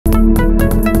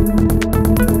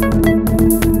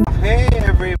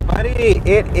Alrighty,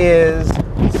 it is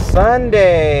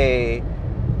Sunday,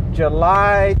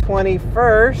 July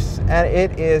 21st, and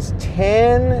it is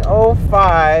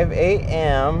 10:05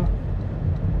 a.m.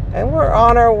 and we're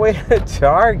on our way to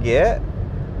Target.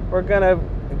 We're gonna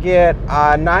get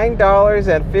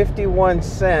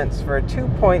 $9.51 for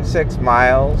 2.6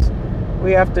 miles.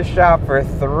 We have to shop for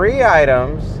 3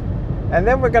 items, and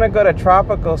then we're gonna go to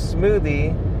Tropical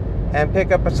Smoothie and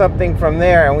pick up something from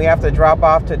there, and we have to drop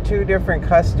off to 2 different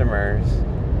customers.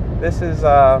 This is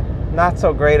not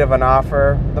so great of an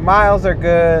offer. The miles are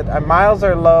good, miles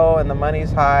are low and the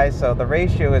money's high, so the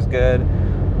ratio is good,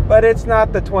 but it's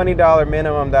not the $20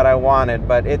 minimum that I wanted.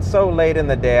 But it's so late in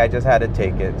the day, I just had to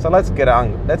take it. So let's get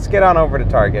on over to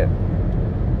Target.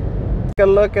 Take a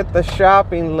look at the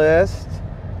shopping list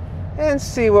and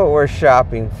see what we're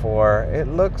shopping for. It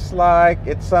looks like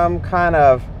it's some kind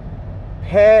of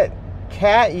pet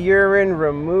cat urine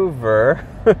remover.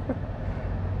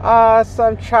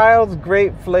 Some child's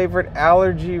grape flavored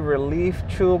allergy relief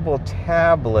chewable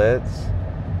tablets,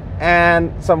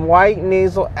 and some white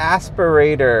nasal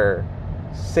aspirator.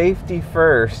 Safety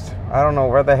first. I don't know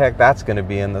where the heck that's going to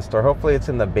be in the store. Hopefully it's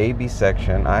in the baby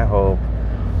section, I hope.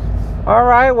 All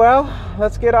right, well,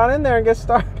 let's get on in there and get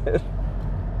started.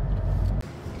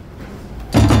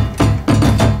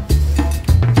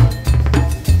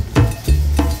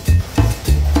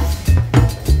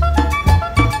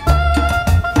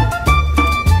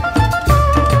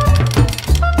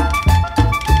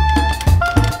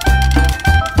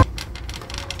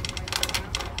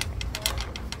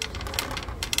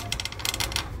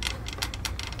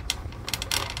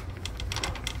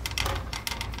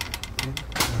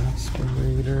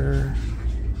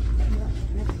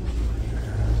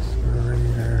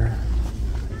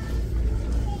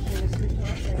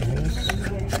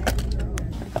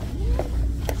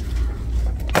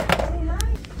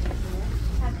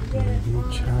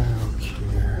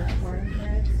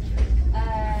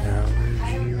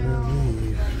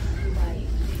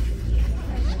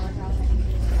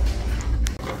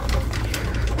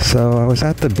 So I was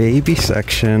at the baby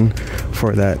section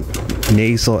for that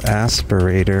nasal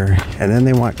aspirator, and then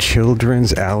they want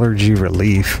children's allergy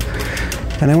relief.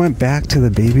 And I went back to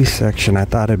the baby section. I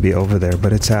thought it'd be over there,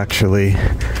 but it's actually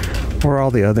where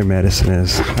all the other medicine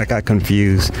is. I got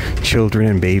confused. Children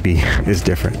and baby is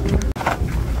different.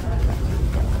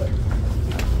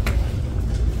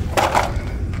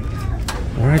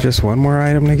 All right, just one more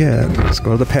item to get. Let's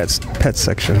go to the pet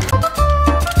section.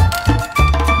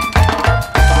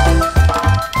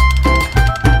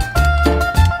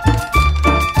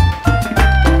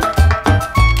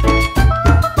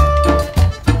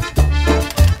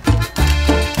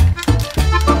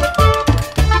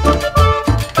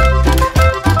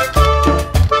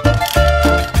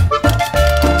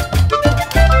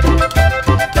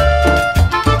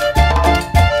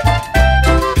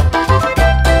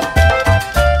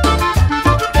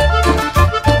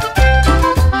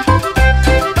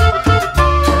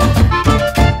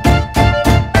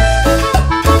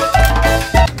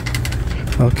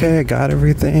 Okay, I got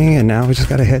everything, and now we just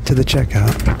gotta head to the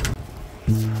checkout.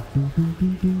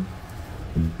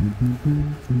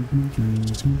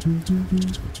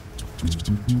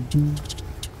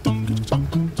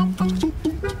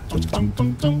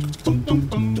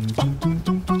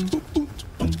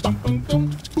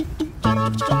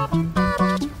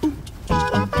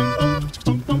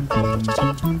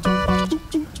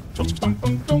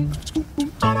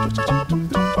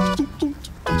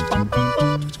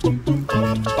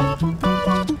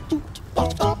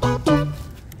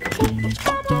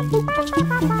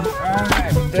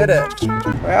 Did it.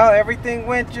 Well, everything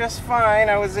went just fine.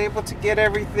 I was able to get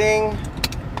everything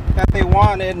that they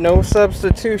wanted, no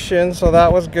substitution, so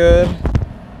that was good.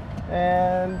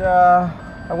 And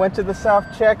I went to the self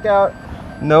checkout,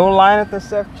 no line at the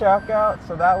self checkout,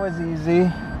 so that was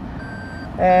easy.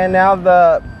 And now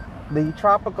the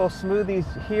tropical smoothies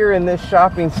here in this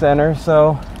shopping center,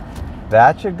 so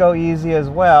that should go easy as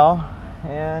well.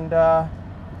 And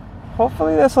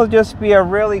hopefully this will just be a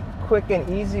really quick and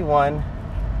easy one.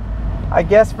 I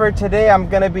guess for today I'm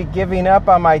gonna be giving up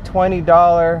on my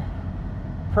 $20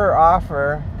 per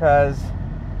offer, because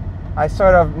I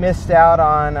sort of missed out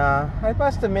on I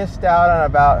must have missed out on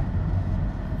about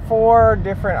 4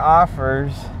 different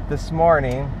offers this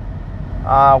morning,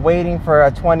 waiting for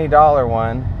a $20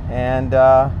 one. And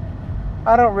I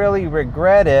don't really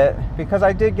regret it, because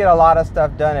I did get a lot of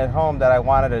stuff done at home that I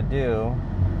wanted to do,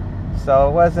 so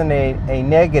it wasn't a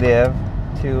negative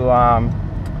to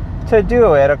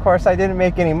do it. Of course, I didn't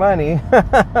make any money,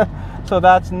 so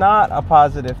that's not a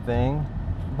positive thing,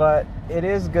 but it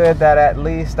is good that at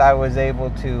least I was able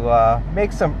to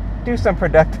make some do some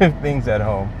productive things at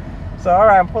home. So, all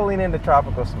right, I'm pulling in the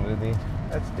tropical smoothie.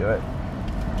 Let's do it.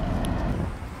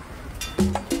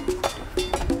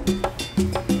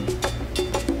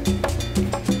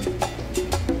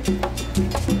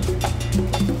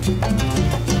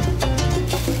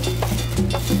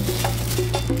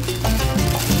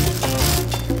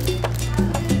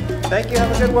 Thank you.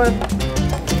 Have a good one.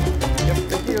 Yep,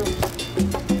 thank you.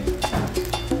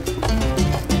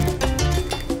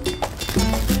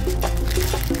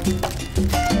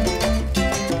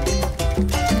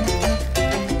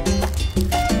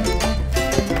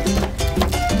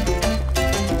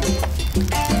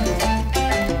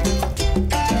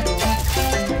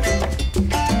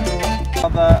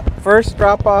 The first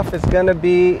drop off is going to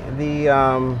be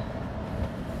the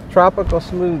tropical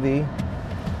smoothie.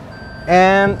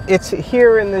 And it's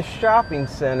here in this shopping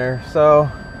center, so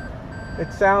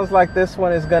it sounds like this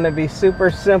one is going to be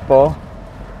super simple.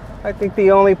 I think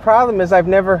the only problem is I've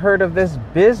never heard of this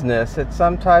business. It's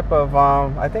some type of,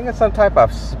 I think it's some type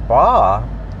of spa.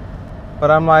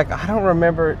 But I'm like, I don't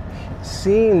remember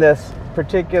seeing this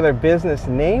particular business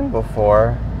name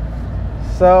before.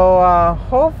 So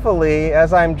hopefully,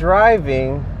 as I'm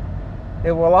driving,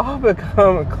 it will all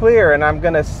become clear and I'm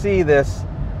going to see this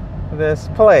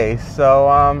place. So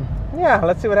yeah,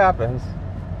 let's see what happens.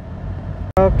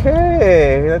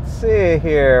 Okay, let's see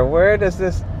here. Where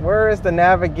is the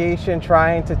navigation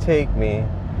trying to take me?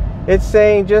 It's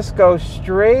saying just go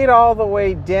straight all the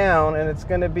way down and it's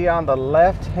going to be on the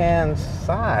left hand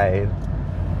side.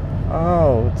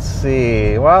 Oh, let's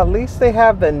see. Well, at least they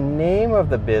have the name of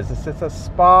the business. It's a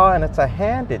spa and it's a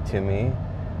hand it to me.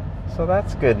 So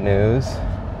that's good news.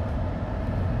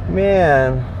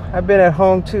 Man, I've been at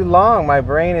home too long. My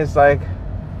brain is like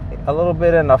a little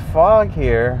bit in a fog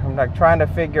here. I'm like trying to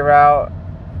figure out,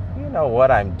 you know,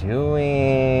 what I'm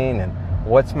doing and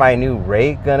what's my new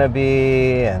rate gonna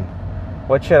be and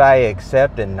what should I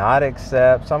accept and not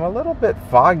accept. So I'm a little bit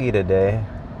foggy today.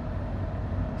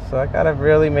 So I gotta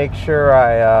really make sure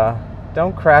I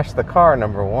don't crash the car,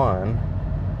 number one.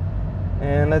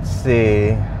 And let's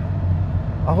see.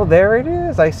 Oh, there it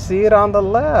is. I see it on the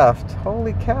left.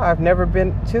 Holy cow, I've never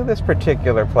been to this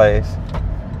particular place.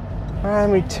 All right, let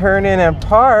me turn in and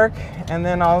park, and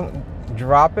then I'll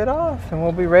drop it off, and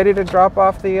we'll be ready to drop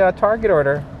off the Target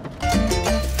order.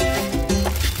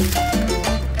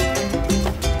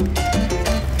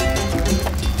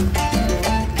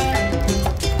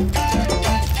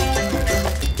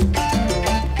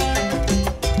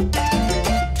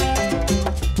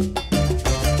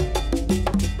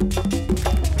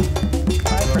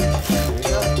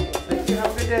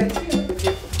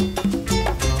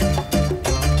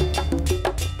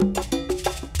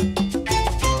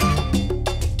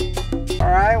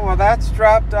 That's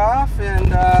dropped off,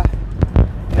 and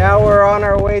now we're on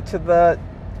our way to the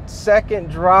second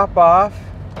drop off.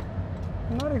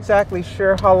 I'm not exactly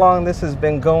sure how long this has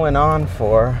been going on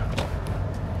for.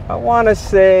 I want to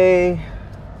say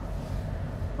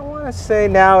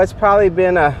now it's probably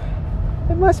been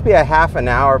it must be a half an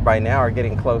hour by now, or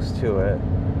getting close to it.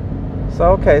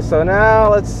 So okay, so now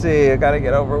let's see, I gotta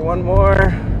get over one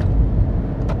more.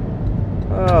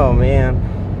 Oh man.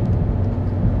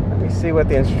 See what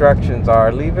the instructions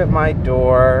are. Leave at my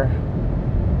door,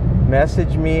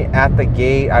 message me at the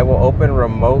gate, I will open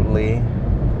remotely,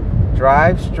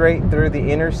 drive straight through the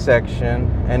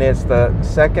intersection, and it's the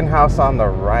second house on the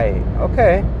right.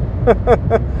 Okay.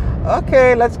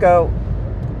 Okay, let's go.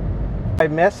 I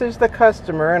messaged the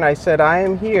customer and I said I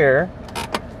am here,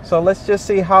 so let's just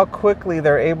see how quickly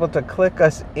they're able to click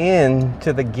us in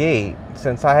to the gate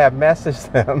since I have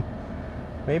messaged them.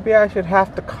 Maybe I should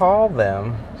have to call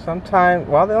them sometime.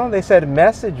 Well, no, they said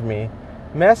message me.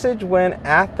 Message when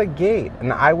at the gate,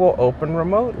 and I will open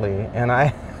remotely. And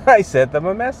I sent them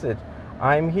a message.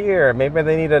 I'm here. Maybe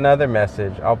they need another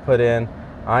message. I'll put in,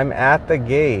 I'm at the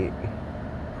gate.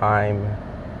 I'm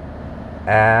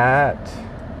at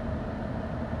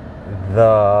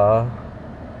the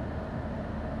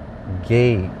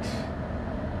gate.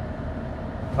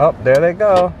 Oh, there they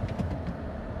go.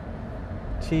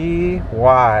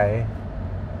 TY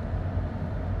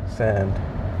send.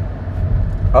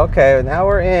 Okay, now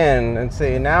we're in, and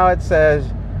see, now it says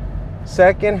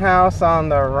second house on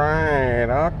the right.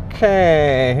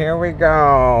 Okay, here we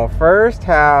go. First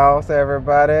house,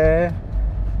 everybody.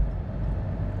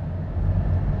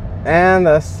 And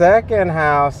the second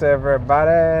house,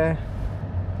 everybody.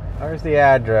 Where's the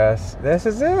address? This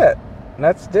is it.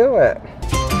 Let's do it.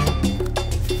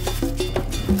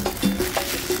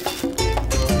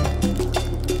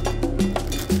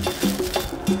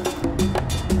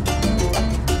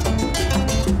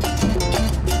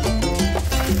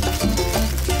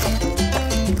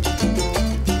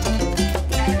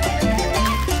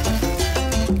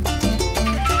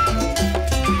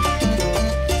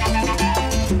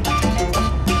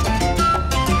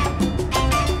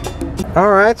 All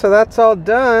right, so that's all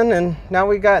done, and now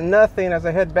we got nothing as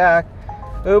I head back.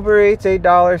 Uber Eats,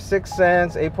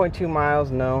 $8.06, 8.2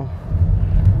 miles, no.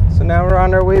 So now we're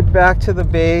on our way back to the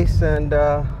base, and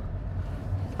I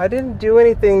didn't do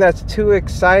anything that's too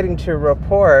exciting to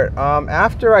report.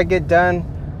 After I get done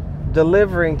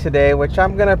delivering today, which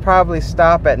I'm gonna probably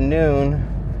stop at noon,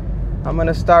 I'm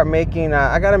gonna start making,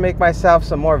 I gotta make myself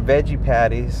some more veggie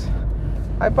patties.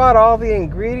 I bought all the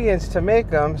ingredients to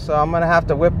make them, so I'm gonna have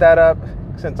to whip that up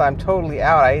since I'm totally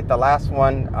out. I ate the last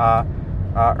one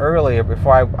earlier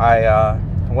before I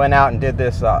went out and did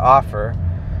this offer.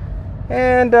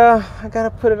 And I gotta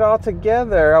put it all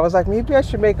together. I was like, maybe I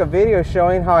should make a video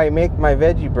showing how I make my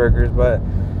veggie burgers, but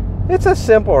it's a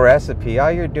simple recipe.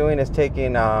 All you're doing is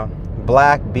taking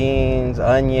black beans,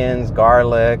 onions,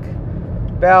 garlic,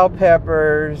 bell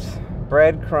peppers,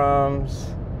 breadcrumbs.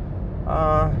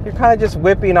 You're kind of just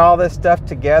whipping all this stuff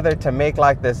together to make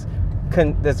like this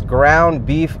ground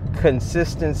beef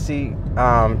consistency,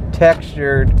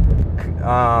 textured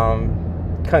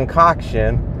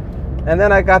concoction. And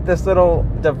then I got this little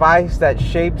device that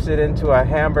shapes it into a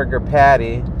hamburger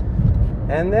patty.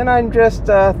 And then I'm just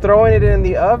throwing it in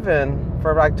the oven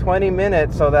for like 20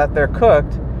 minutes so that they're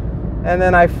cooked. And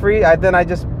then I put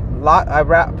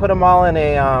them all in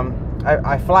a,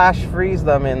 I flash freeze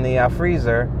them in the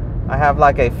freezer. I have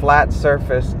like a flat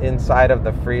surface inside of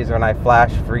the freezer, and I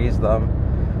flash freeze them.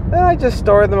 Then I just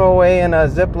store them away in a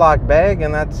Ziploc bag,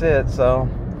 and that's it. So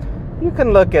you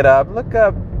can look it up. Look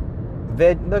up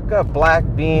black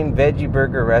bean veggie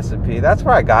burger recipe. That's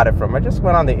where I got it from. I just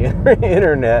went on the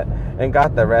internet and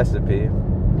got the recipe.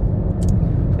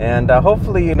 And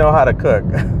hopefully you know how to cook.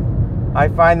 I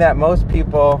find that most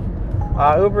people,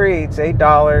 Uber Eats, $8,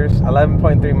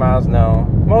 11.3 miles, no.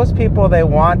 Most people, they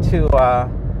want to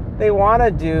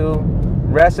do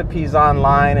recipes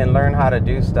online and learn how to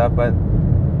do stuff, but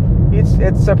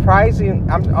it's surprising.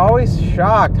 I'm always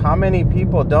shocked how many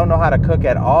people don't know how to cook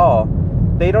at all.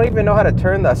 They don't even know how to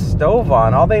turn the stove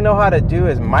on. All they know how to do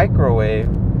is microwave.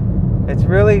 It's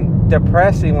really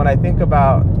depressing when I think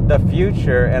about the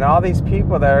future and all these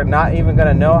people that are not even going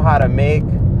to know how to make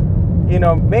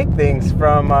things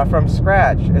from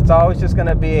scratch. It's always just going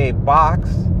to be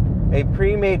a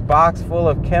pre-made box full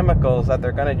of chemicals that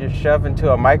they're going to just shove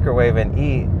into a microwave and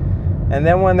eat. And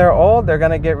then when they're old, they're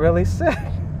going to get really sick.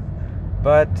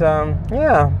 But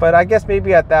yeah, but I guess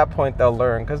maybe at that point they'll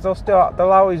learn, because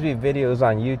there'll always be videos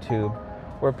on YouTube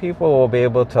where people will be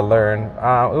able to learn.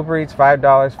 Uber Eats,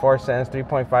 $5, 4 cents,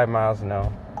 3.5 miles,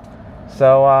 no.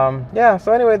 So yeah,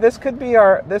 so anyway, this could be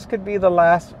the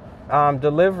last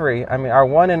delivery. I mean, our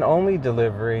one and only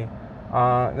delivery.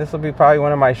 This will be probably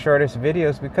one of my shortest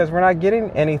videos, because we're not getting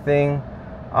anything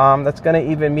that's going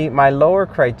to even meet my lower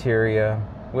criteria,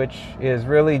 which is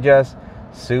really just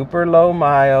super low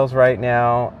miles right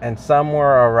now, and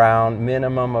somewhere around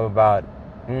minimum of about,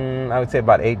 I would say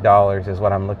about $8 is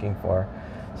what I'm looking for.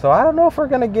 So I don't know if we're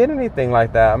going to get anything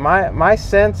like that. My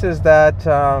sense is that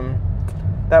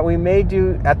that we may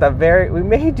do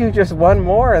just one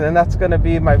more, and then that's going to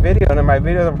be my video, and then my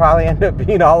video will probably end up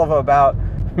being all of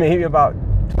maybe about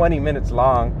 20 minutes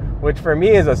long, which for me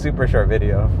is a super short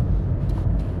video.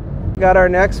 Got our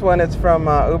next one. It's from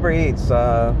Uber Eats.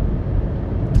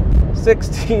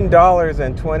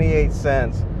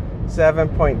 $16.28,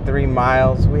 7.3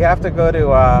 miles. We have to go to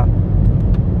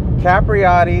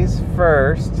Capriotti's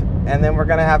first, and then we're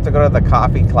gonna have to go to the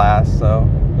coffee class. So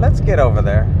let's get over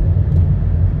there.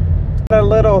 A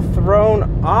little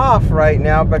thrown off right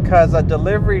now because a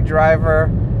delivery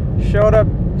driver showed up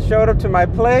to my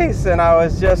place, and I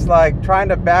was just like trying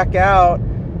to back out,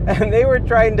 and they were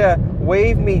trying to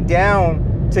wave me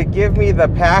down to give me the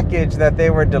package that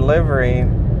they were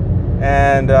delivering.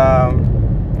 And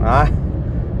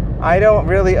I don't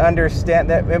really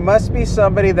understand that. It must be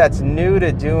somebody that's new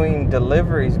to doing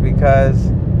deliveries,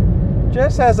 because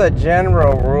just as a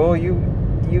general rule, you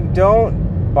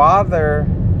don't bother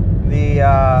the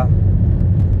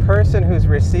person who's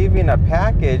receiving a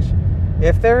package.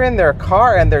 If they're in their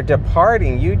car and they're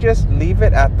departing, you just leave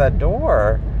it at the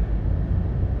door.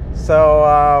 So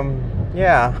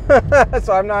yeah.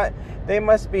 So they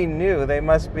must be new. They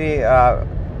must be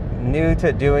new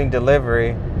to doing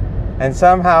delivery, and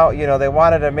somehow they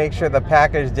wanted to make sure the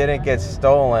package didn't get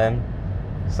stolen,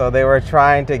 so they were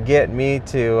trying to get me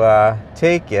to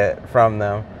take it from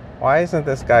them. Why isn't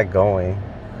this guy going?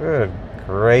 Good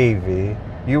gravy,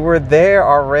 you were there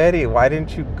already. Why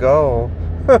didn't you go?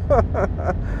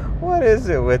 What is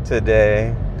it with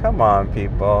today? Come on,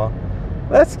 people.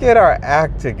 Let's get our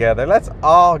act together. Let's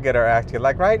all get our act together.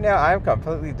 Like right now, I'm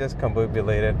completely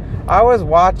discombobulated.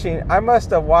 I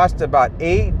must have watched about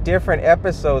 8 different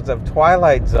episodes of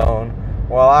Twilight Zone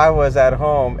while I was at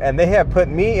home, and they have put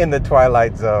me in the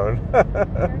Twilight Zone.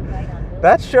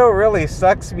 That show really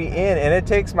sucks me in, and it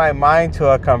takes my mind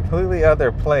to a completely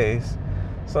other place.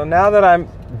 So now that I'm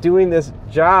doing this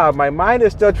job, my mind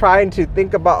is still trying to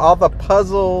think about all the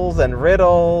puzzles and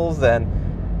riddles and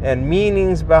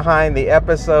meanings behind the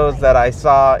episodes that I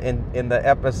saw in the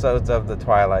episodes of the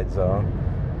Twilight Zone.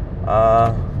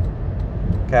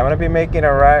 Okay, I'm gonna be making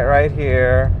a right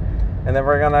here, and then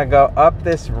we're gonna go up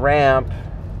this ramp.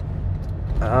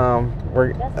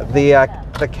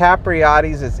 The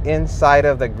Capriati's is inside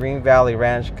of the Green Valley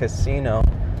Ranch Casino,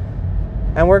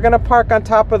 and we're gonna park on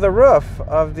top of the roof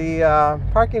of the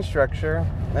parking structure,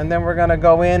 and then we're gonna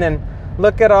go in and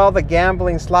look at all the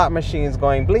gambling slot machines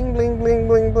going bling bling bling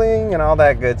bling bling and all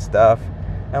that good stuff.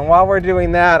 And while we're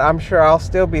doing that, I'm sure I'll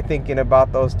still be thinking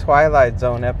about those Twilight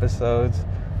Zone episodes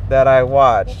that I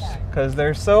watched, because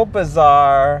they're so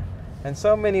bizarre and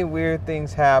so many weird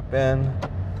things happen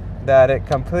that it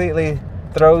completely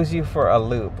throws you for a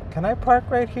loop. Can I park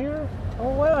right here? Oh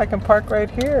wow, I can park right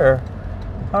here.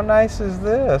 How nice is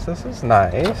this? This is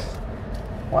nice.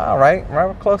 Wow, right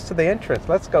close to the entrance.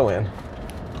 Let's go in.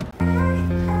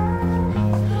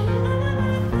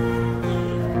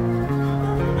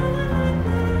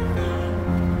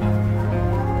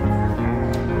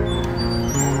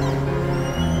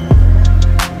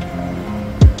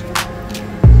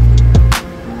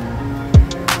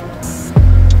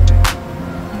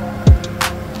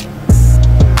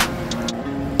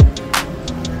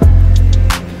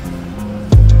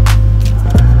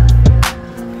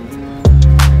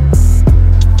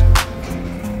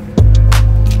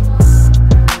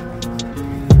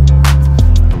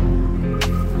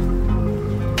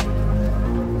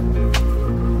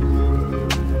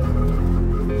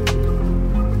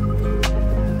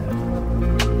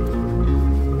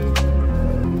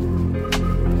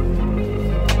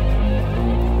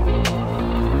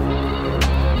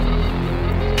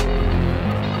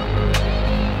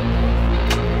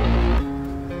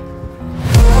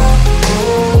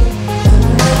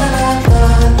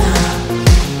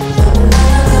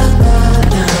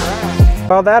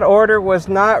 Well, that order was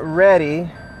not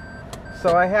ready,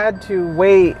 so I had to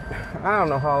wait. I don't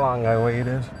know how long I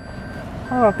waited.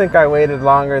 I don't think I waited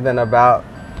longer than about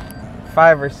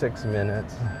 5 or 6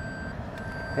 minutes.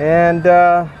 And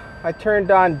I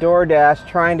turned on Doordash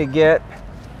trying to get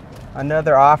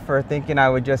another offer, thinking I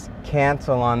would just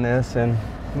cancel on this and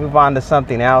move on to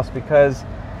something else, because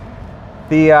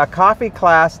the coffee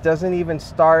class doesn't even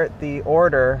start the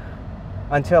order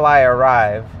until I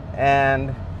arrive.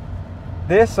 And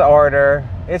this order,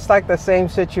 it's like the same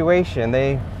situation.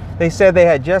 They said they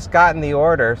had just gotten the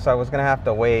order, so I was gonna have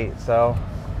to wait. So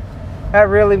that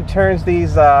really turns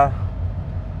these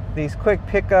quick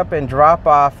pickup and drop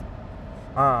off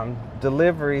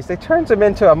deliveries, it turns them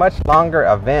into a much longer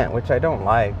event, which I don't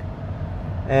like.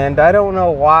 And I don't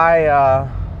know why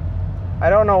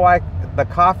the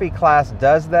coffee class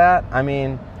does that. I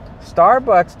mean,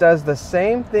 Starbucks does the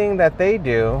same thing that they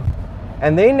do,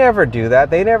 and they never do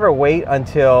that. They never wait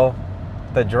until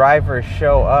the drivers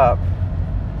show up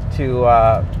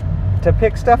to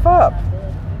pick stuff up.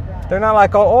 They're not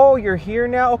like, oh, you're here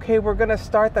now? Okay, we're gonna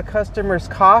start the customer's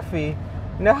coffee.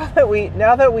 Now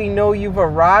that we know you've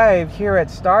arrived here at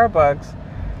Starbucks,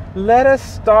 let us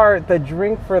start the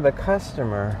drink for the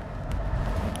customer.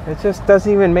 It just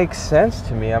doesn't even make sense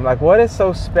to me. I'm like, what is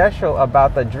so special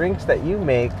about the drinks that you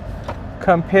make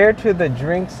compared to the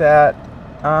drinks at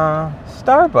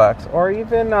Starbucks, or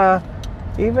even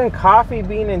Coffee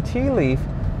Bean and Tea Leaf?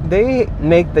 They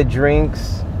make the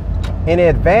drinks in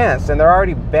advance and they're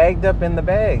already bagged up in the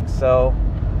bags. So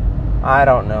I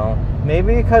don't know,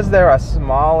 maybe because they're a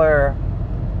smaller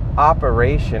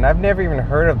operation. I've never even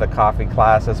heard of the coffee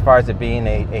class as far as it being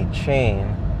a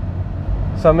chain.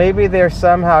 So maybe they're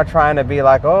somehow trying to be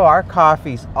like, oh, our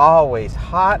coffee's always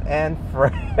hot and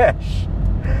fresh.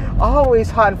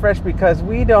 Always hot and fresh, because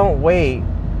we don't wait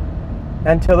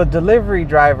until the delivery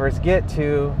drivers get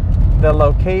to the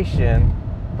location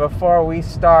before we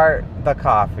start the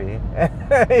coffee.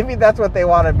 Maybe that's what they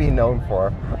want to be known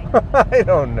for. I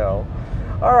don't know.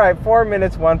 All right, 4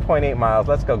 minutes, 1.8 miles.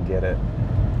 Let's go get it.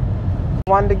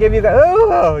 Wanted to give you guys,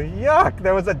 oh, yuck.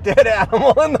 There was a dead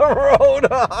animal in the road.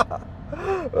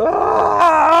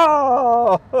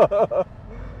 Oh.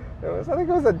 I think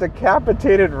it was a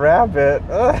decapitated rabbit.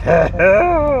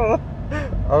 Oh,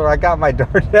 I got my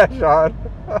Doordash on.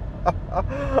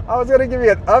 I was going to give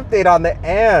you an update on the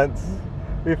ants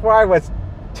before I was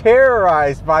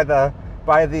terrorized by the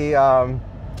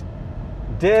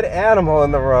dead animal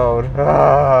in the road.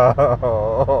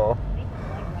 Oh.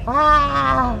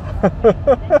 Ah.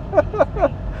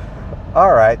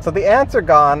 All right, so the ants are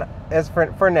gone as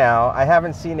for now. I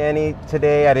haven't seen any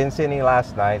today. I didn't see any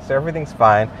last night, so everything's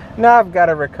fine. Now I've got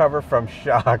to recover from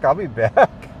shock. I'll be back.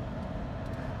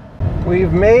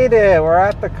 We've made it. We're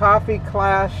at the Coffee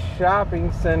Class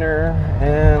Shopping Center,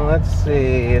 and let's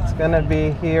see. It's gonna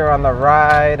be here on the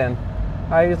right, and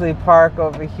I usually park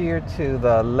over here to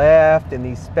the left in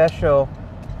these special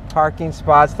parking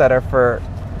spots that are for,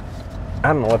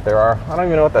 I don't know what there are. I don't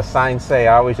even know what the signs say.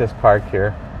 I always just park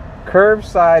here.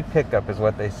 Curbside pickup is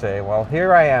what they say. Well,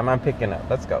 here I am. I'm picking up.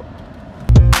 Let's go.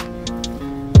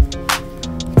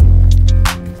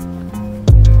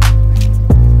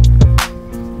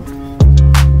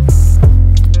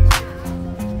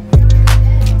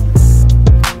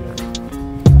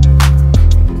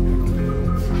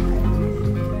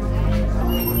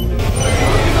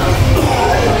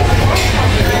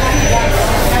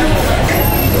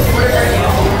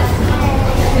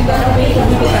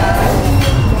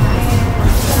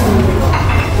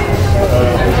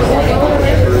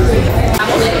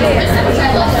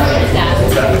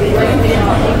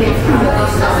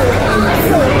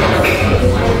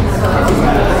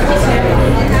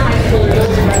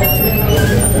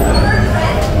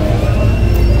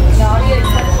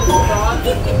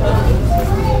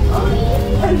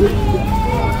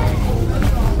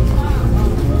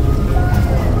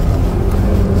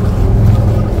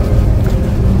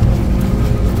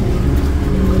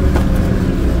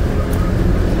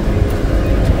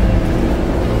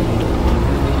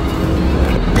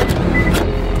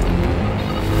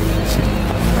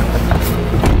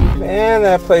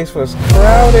 That place was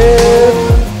crowded.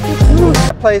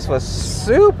 That place was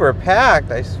super packed,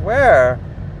 I swear.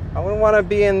 I wouldn't want to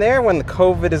be in there when the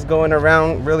COVID is going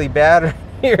around really bad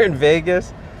here in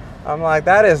Vegas. I'm like,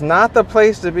 that is not the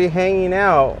place to be hanging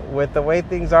out with the way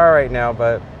things are right now,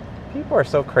 but people are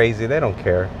so crazy, they don't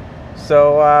care.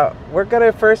 So we're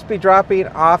gonna first be dropping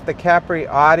off the Capri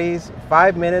Audis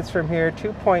 5 minutes from here,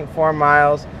 2.4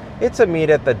 miles. It's a meet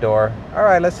at the door. All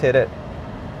right, let's hit it.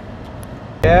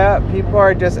 Yeah, people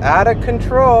are just out of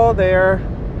control. They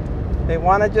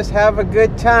want to just have a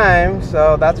good time,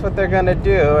 so that's what they're gonna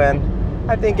do. And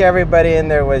I think everybody in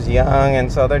there was young,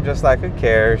 and so they're just like, who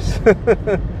cares?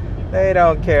 They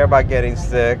don't care about getting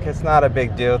sick. It's not a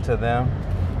big deal to them.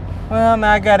 Well,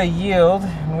 now I gotta yield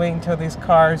and wait until these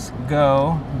cars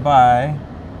go by.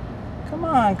 Come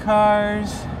on,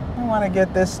 cars. I want to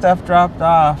get this stuff dropped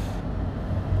off.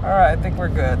 All right, I think we're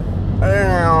good.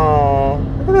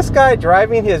 Look at this guy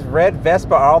driving his red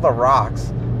Vespa on all the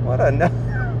rocks. What a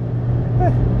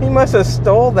he must have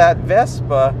stole that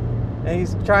Vespa, and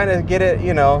he's trying to get it,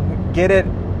 you know,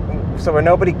 so where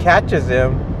nobody catches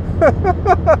him.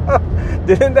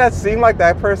 Didn't that seem like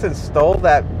that person stole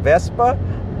that Vespa?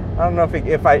 I don't know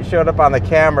if I showed up on the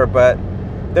camera, but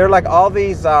they're like all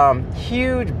these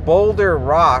huge boulder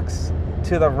rocks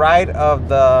to the right of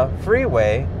the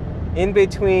freeway, in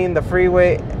between the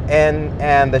freeway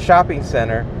and the shopping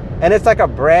center, and it's like a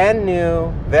brand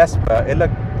new Vespa. It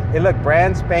looked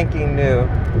brand spanking new,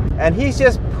 and he's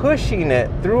just pushing it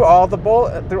through all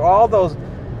those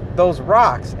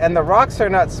rocks, and the rocks are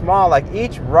not small. Like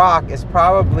each rock is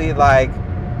probably like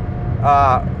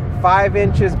 5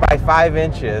 inches by 5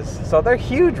 inches, so they're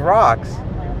huge rocks.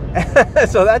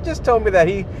 So that just told me that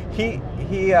he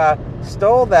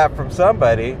stole that from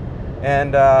somebody,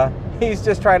 and he's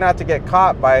just trying not to get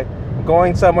caught by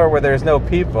going somewhere where there's no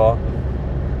people.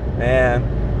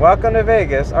 Man, welcome to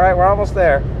Vegas. All right, we're almost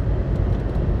there.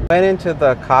 Went into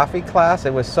the coffee class.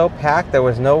 It was so packed there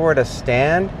was nowhere to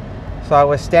stand, so I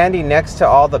was standing next to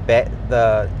all the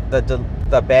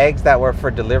bags that were for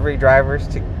delivery drivers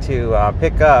to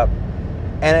pick up,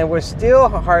 and it was still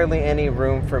hardly any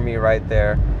room for me right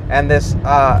there. And this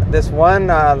one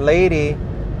lady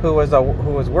who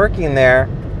was working there,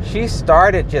 she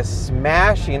started just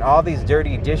smashing all these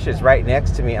dirty dishes right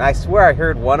next to me, and I swear I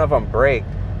heard one of them break.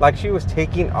 Like she was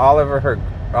taking all of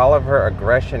her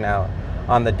aggression out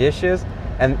on the dishes,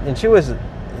 and she was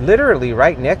literally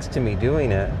right next to me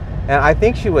doing it. And I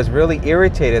think she was really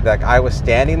irritated that I was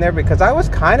standing there, because I was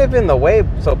kind of in the way,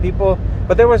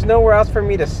 but there was nowhere else for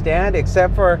me to stand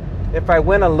except for if I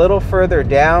went a little further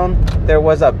down, there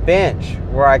was a bench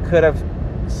where I could have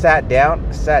sat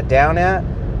down at,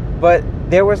 but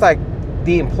there was like,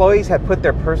 the employees had put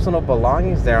their personal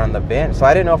belongings there on the bench, so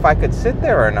I didn't know if I could sit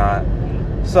there or not.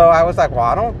 So I was like, well,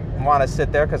 I don't want to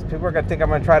sit there because people are going to think I'm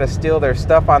going to try to steal their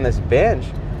stuff on this bench.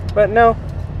 But no,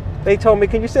 they told me,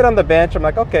 can you sit on the bench? I'm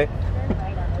like, okay.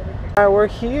 All right, we're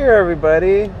here,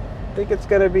 everybody. I think it's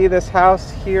gonna be this house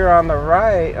here on the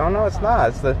right. Oh no, it's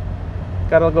not. It's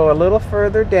gotta go a little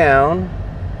further down.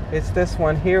 It's this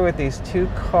one here with these two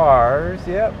cars.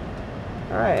 Yep.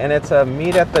 All right, and it's a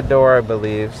meet at the door, I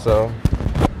believe. So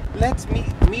let's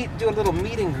do a little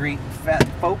meet and greet, fat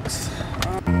folks.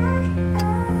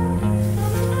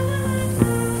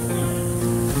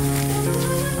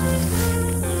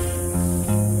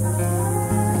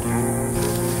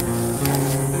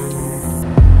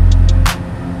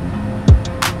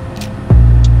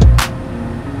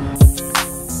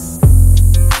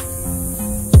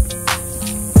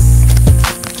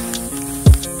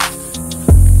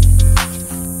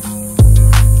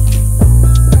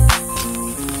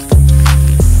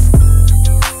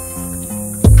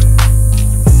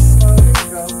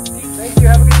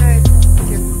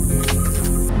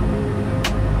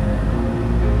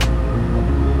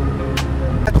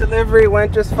 Delivery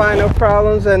went just fine, no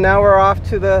problems, and now we're off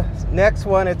to the next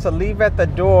one. It's a leave at the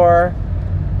door.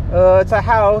 It's a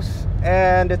house,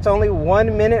 and it's only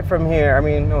 1 minute from here. I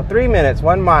mean, no, 3 minutes,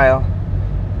 1 mile.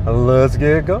 Let's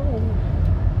get going.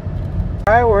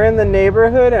 All right, we're in the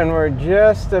neighborhood, and we're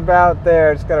just about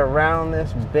there. Just gotta round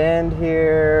this bend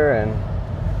here, and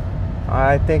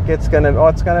I think it's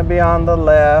gonna be on the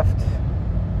left.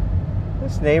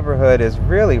 This neighborhood is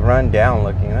really run down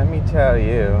looking, let me tell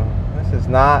you. This is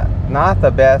not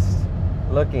the best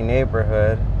looking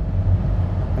neighborhood.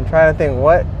 I'm trying to think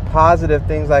what positive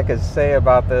things I could say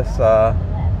about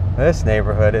this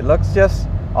neighborhood. It looks just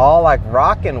all like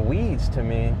rock and weeds to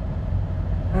me.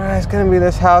 All right, it's gonna be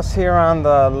this house here on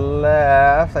the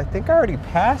left. I think I already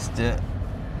passed it.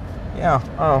 Yeah.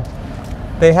 Oh,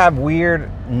 they have weird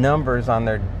numbers on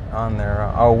their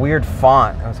weird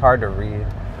font. It was hard to read.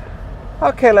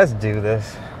 Okay, let's do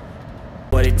this.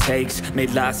 What it takes,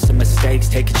 made lots of mistakes,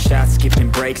 taking shots, skipping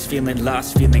breaks, feeling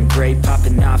lost, feeling great,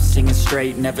 popping off, singing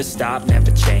straight, never stopped,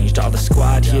 never changed, all the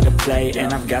squad here to play,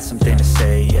 and I've got something to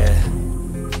say, yeah.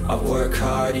 I work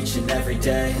hard each and every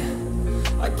day,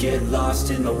 I get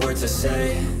lost in the words I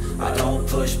say, I don't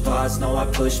push pause, no I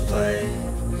push play,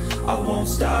 I won't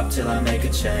stop till I make a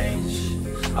change,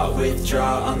 I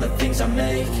withdraw on the things I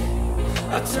make,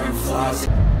 I turn flaws.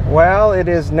 Well, it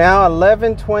is now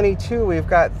 11:22. We've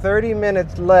got 30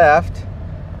 minutes left.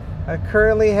 I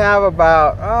currently have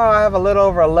I have a little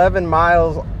over 11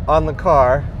 miles on the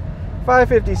car.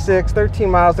 5:56, 13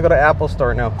 miles to go to Apple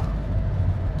Store now.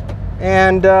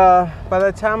 And by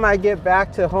the time I get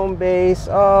back to home base,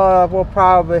 I'll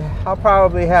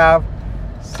probably have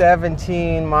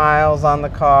 17 miles on the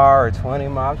car or 20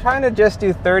 miles. I'm trying to just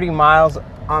do 30 miles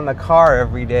on the car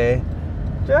every day,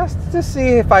 just to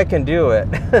see if I can do it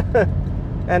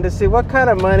and to see what kind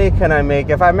of money can I make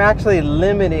if I'm actually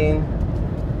limiting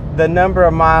the number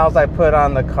of miles I put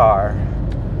on the car.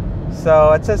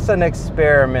 So it's just an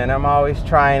experiment. I'm always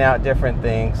trying out different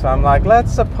things. So I'm like,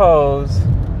 let's suppose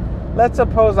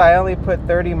I only put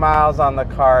 30 miles on the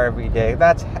car every day.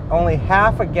 That's only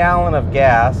half a gallon of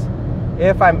gas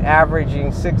if I'm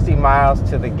averaging 60 miles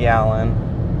to the gallon.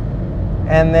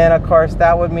 And then of course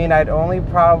that would mean I'd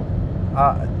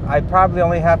probably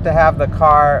only have to have the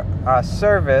car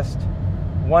serviced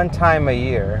 1 time a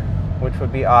year, which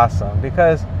would be awesome,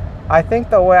 because I think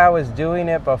the way I was doing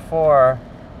it before,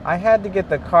 I had to get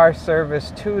the car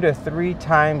serviced 2 to 3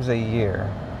 times a year.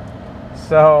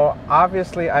 So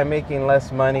obviously I'm making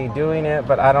less money doing it,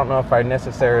 but I don't know if I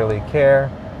necessarily care.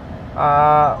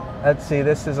 Let's see,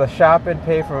 this is a shop and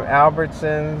pay from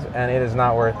Albertsons, and it is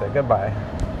not worth it. Goodbye.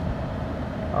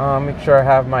 Make sure I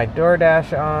have my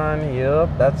Doordash on. Yup,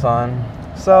 that's on.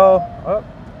 So, oh,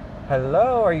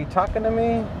 hello, are you talking to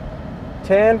me?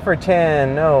 10 for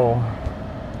 10, no.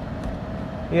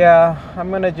 Yeah, I'm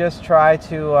gonna just try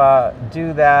to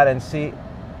do that and see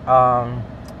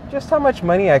just how much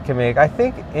money I can make. I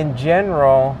think in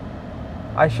general,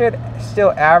 I should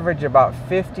still average about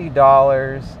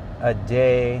 $50 a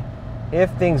day if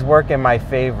things work in my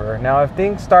favor. Now, if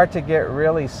things start to get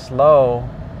really slow,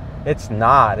 it's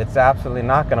absolutely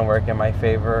not going to work in my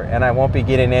favor, and I won't be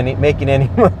making any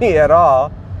money at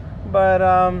all. But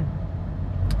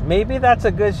maybe that's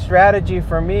a good strategy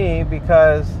for me,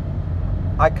 because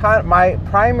my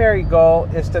primary goal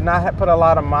is to not put a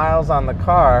lot of miles on the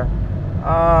car.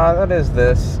 What is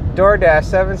this? Doordash,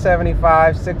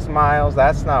 $7.75, 6 miles.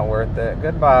 That's not worth it.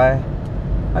 Goodbye.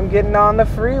 I'm getting on the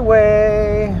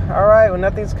freeway. All right, well,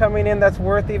 nothing's coming in that's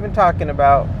worth even talking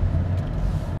about.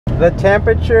 The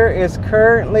temperature is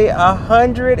currently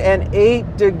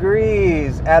 108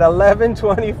 degrees at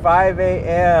 11:25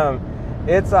 a.m.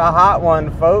 It's a hot one,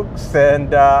 folks,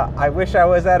 and I wish I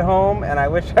was at home, and I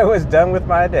wish I was done with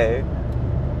my day.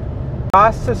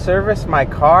 Cost to service my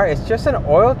car, it's just an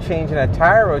oil change and a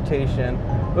tire rotation.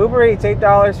 Uber Eats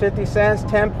 $8.50,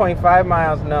 10.5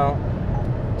 miles. No,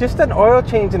 just an oil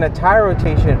change and a tire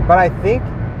rotation. But I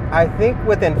think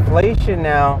with inflation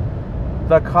now,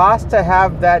 the cost to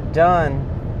have that done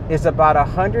is about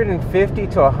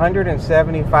 $150 to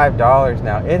 $175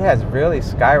 now. It has really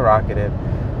skyrocketed.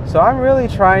 So I'm really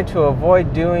trying to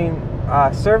avoid doing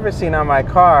servicing on my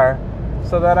car,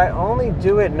 so that I only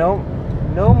do it no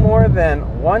more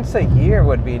than once a year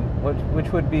would be,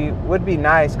 which would be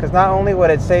nice, because not only would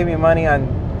it save me money on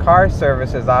car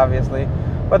services, obviously,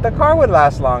 but the car would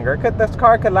last longer. This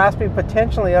car could last me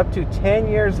potentially up to 10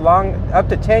 years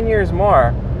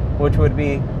more, which would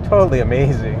be totally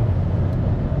amazing.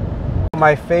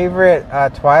 My favorite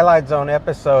Twilight Zone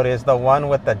episode is the one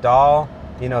with the doll,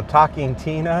 you know, talking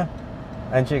Tina.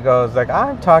 And she goes like,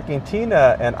 I'm talking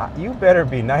Tina, and you better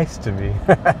be nice to me.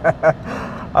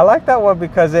 I like that one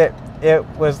because it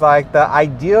was like the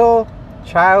ideal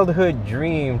childhood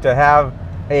dream to have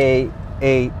a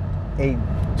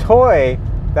toy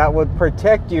that would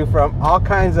protect you from all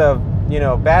kinds of, you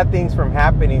know, bad things from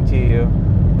happening to you.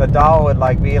 The doll would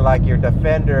like be like your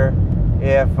defender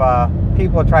if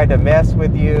people tried to mess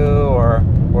with you or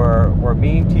were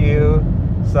mean to you.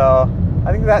 So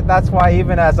I think that's why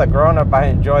even as a grown-up I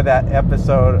enjoy that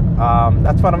episode.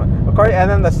 That's what I'm according. And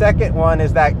then the second one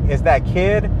is that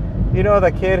kid, you know,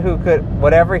 the kid who could,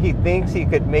 whatever he thinks, he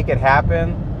could make it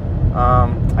happen.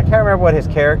 I can't remember what his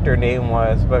character name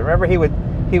was, but remember he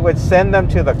would send them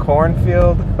to the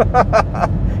cornfield.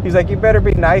 He's like, you better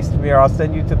be nice to me or I'll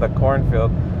send you to the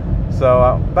cornfield.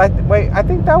 So but wait, I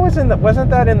think that was wasn't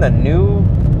that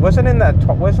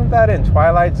in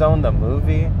Twilight Zone the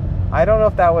movie? I don't know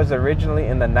if that was originally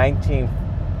in the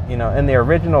in the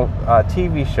original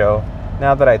TV show,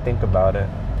 now that I think about it.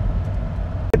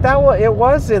 It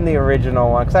was in the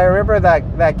original one, because I remember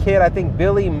that kid, I think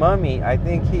Billy Mummy, I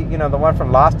think he, you know, the one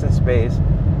from Lost in Space,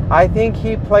 I think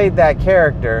he played that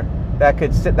character that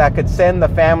could send the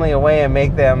family away and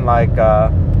make them like,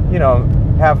 you know,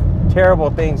 have terrible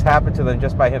things happen to them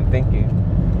just by him thinking.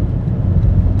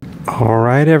 All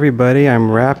right, everybody, I'm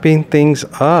wrapping things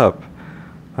up.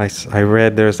 I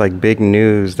read there's like big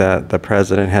news that the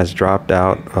president has dropped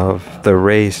out of the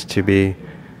race to be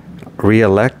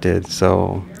re-elected.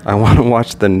 So I want to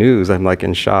watch the news. I'm like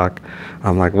in shock.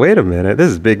 I'm like, wait a minute, this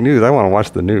is big news. I want to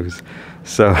watch the news.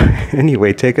 So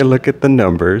anyway, take a look at the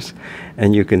numbers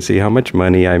and you can see how much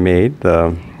money I made.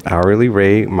 The hourly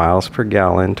rate, miles per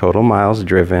gallon, total miles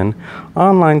driven,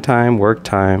 online time, work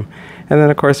time. And then,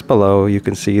 of course, below you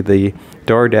can see the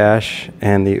Doordash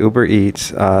and the Uber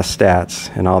Eats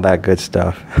stats and all that good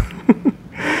stuff.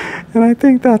 And I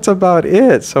think that's about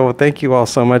it. So thank you all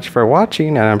so much for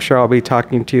watching. And I'm sure I'll be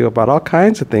talking to you about all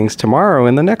kinds of things tomorrow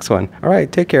in the next one. All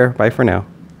right, take care. Bye for now.